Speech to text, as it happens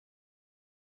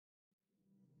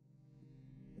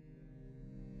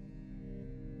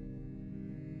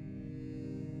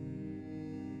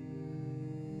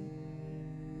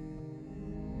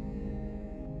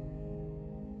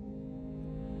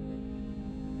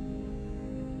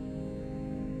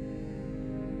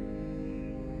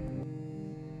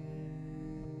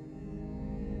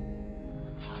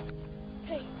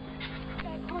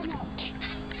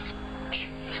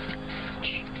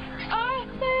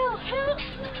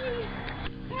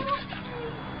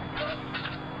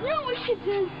should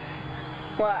do?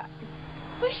 What?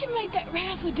 We should make that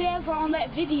razzle dazzle on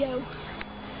that video.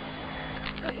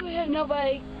 But we have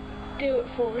nobody do it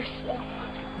for us, so.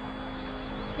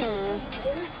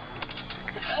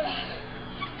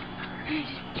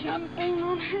 Just jumping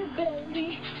on her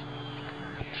belly.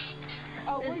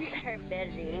 Oh, we're getting her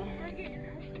belly. We're getting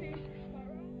her stitches.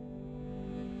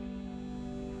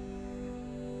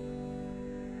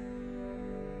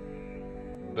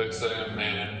 They say a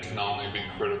man can only be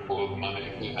critical of money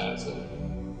if he has it.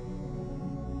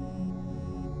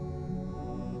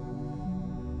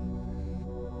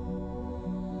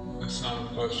 It's not a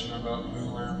question about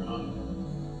who or money.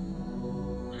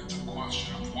 It's a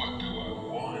question of what do I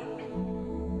want?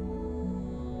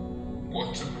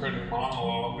 What's a pretty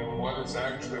monologue and what is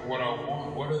actually what I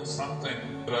want? What is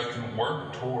something that I can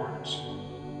work towards?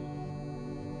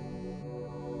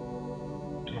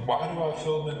 And why do I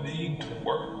feel the need to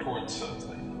work towards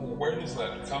something? Where does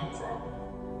that come from?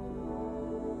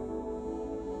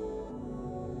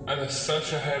 That is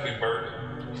such a heavy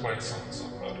burden to place on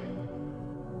somebody.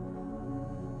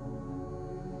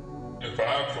 If I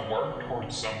have to work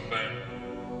towards something,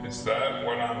 is that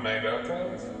what I'm made up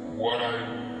of? What I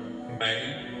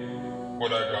made?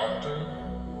 What I got to?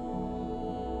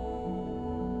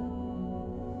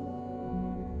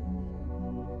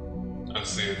 I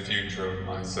see a future of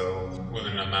myself with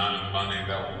an amount of money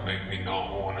that will make me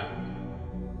not want it.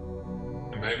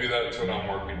 And maybe that's what I'm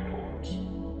working towards.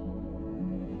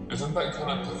 Isn't that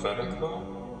kind of pathetic though?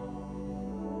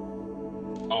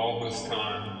 All this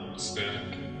time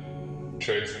spent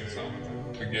chasing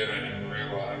something to get it and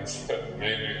realize that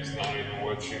maybe it's not even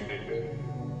what you needed.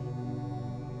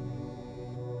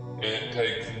 And it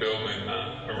takes building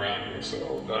that around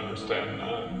yourself to understand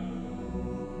that.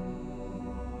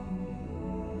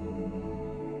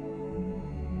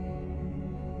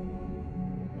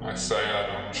 I say I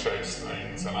don't chase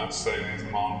things, and I say these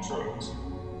mantras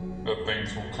that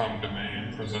things will come to me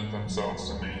and present themselves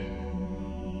to me.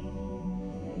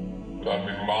 But I'd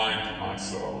be lying to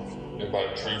myself if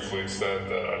I truthfully said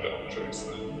that I don't chase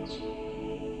things.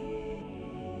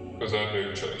 Because I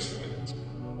do chase things.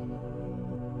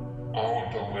 I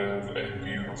want to live a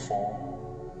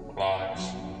beautiful life.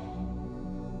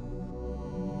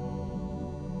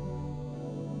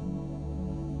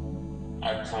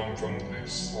 I come from the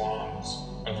slums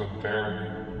of a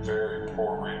very, very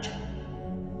poor region.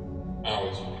 I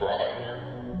was brought here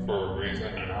for a reason,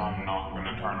 and I'm not going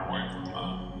to turn away from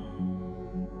that.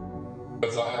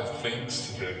 Because I have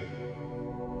things to do.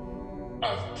 I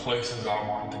have places I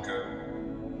want to go.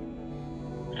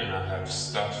 And I have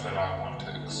stuff that I want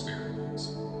to experience.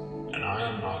 And I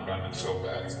am not going to feel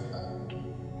bad for that.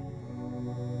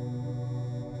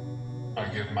 I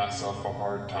give myself a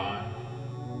hard time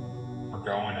for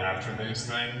going after these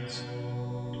things.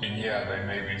 And yeah, they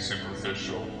may be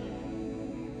superficial.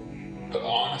 But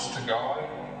honest to God,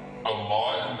 a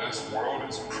lot in this world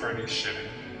is pretty shitty.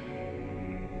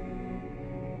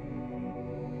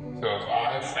 So if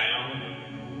I found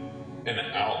an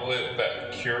outlet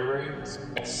that curates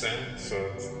a sense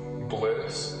of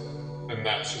bliss, then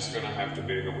that's just going to have to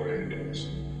be the way it is.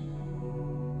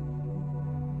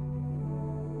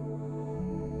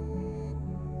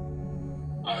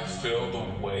 I feel the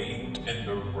weight and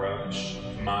the rush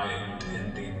of my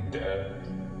impending death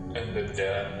and the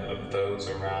death of those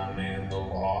around me and the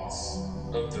loss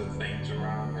of the things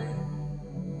around me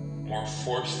more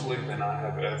forcefully than I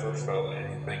have ever felt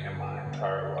anything in my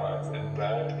entire life, and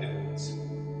that is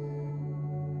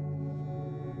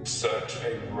such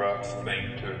a rough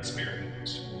thing to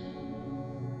experience.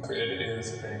 It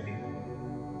is a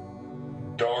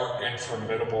dark and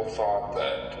formidable thought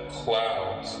that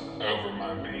clouds over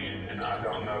my being, and I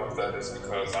don't know if that is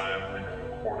because I am in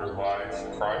a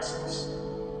quarter-life crisis.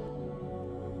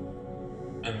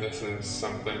 And this is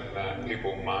something that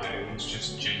people my age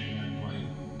just genuinely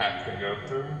have to go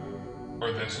through,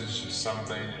 or this is just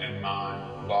something in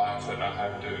my life that I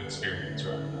have to experience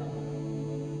right now.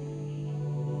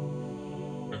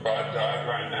 If I died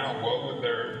right now, what would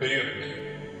there be of me?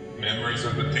 Memories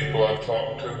of the people I've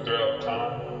talked to throughout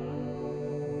time.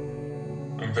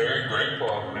 I'm very grateful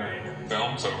I've made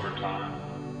films over time.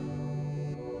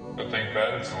 I think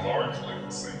that is a large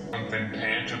legacy, something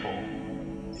tangible,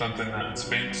 something that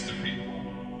speaks to people.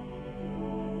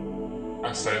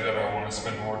 I say that I want to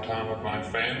spend more time with my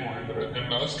family, but in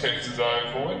most cases I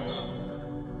avoid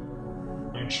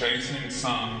them. I'm chasing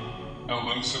some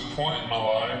elusive point in my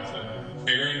life and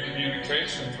fearing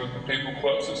communications with the people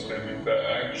closest to me that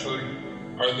actually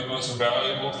are the most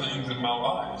valuable things in my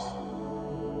life,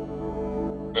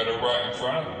 that are right in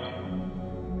front of me.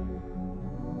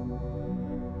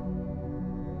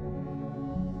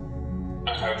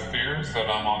 have fears that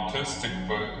I'm autistic,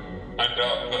 but I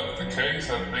doubt that's the case.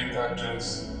 I think I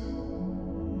just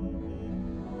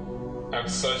have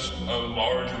such a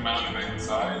large amount of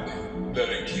anxiety that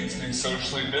it keeps me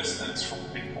socially distanced from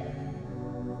people.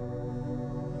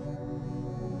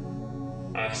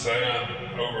 I say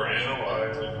I'm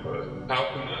overanalyzing, but how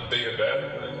can that be a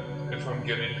bad thing if I'm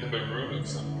getting to the root of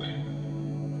something?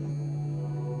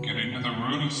 Getting to the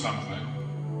root of something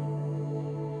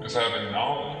is having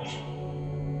knowledge.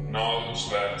 Knowledge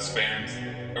that spans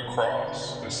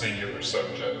across the singular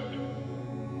subject.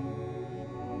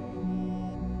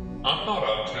 I'm not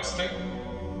autistic.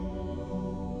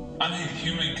 I need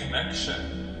human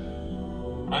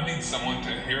connection. I need someone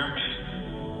to hear me.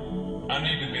 I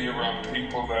need to be around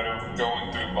people that are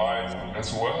going through life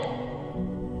as well.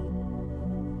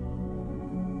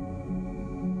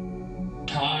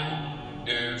 Time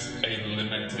is a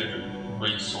limited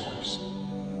resource.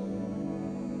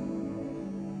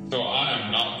 So I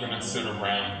am not going to sit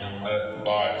around and let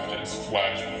life just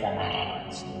flash before my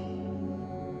eyes.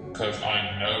 Because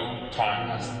I know time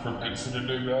has the propensity to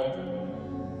do that.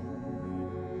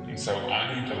 And so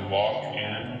I need to lock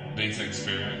in these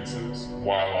experiences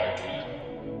while I can.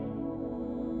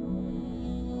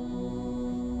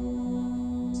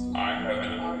 I have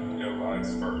an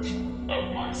idealized version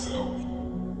of myself.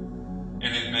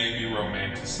 And it may be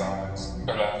romanticized,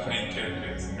 but I think it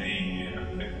is me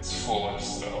in its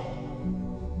fullest self.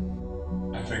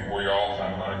 I think we all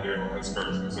have idealized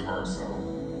versions of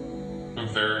ourselves, but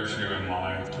very few in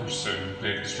life pursue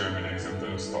the extremities of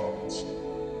those thoughts.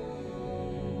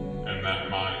 And that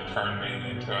might turn me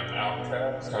into an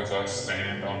outcast because I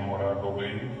stand on what I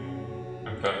believe,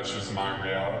 but that's just my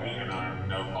reality, and I'm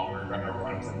no longer going to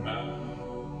run from that.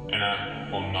 And I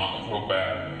will not feel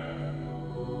bad.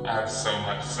 I have so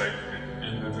much safety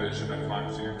in the vision of my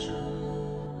future.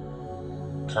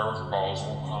 Curveballs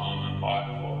will come and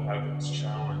life will have its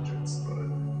challenges, but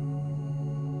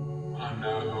I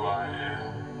know who I am.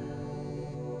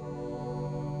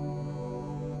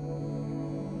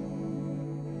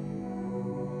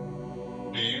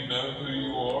 Do you know who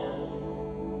you are?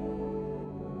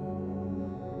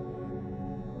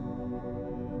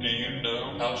 Do you know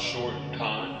how short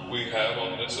time we have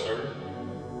on this earth?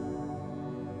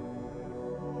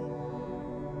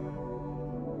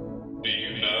 Do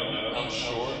you know how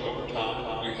short of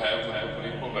time we have with the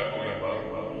people that we love?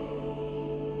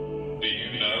 Do you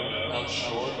know how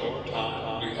short of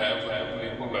time we have with the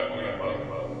people that we love?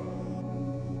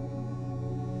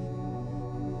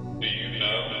 Do you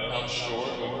know how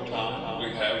short of time we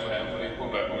have with the people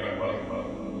that we love?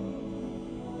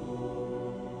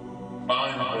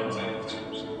 Find those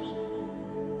answers.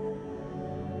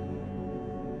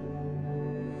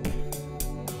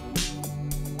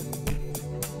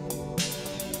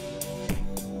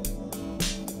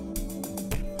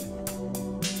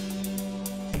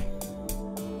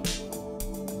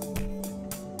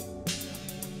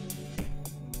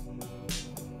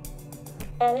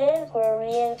 An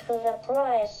inquiry into the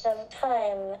price of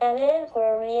time. An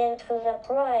inquiry into the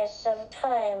price of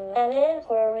time. An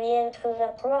inquiry into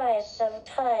the price of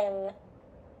time.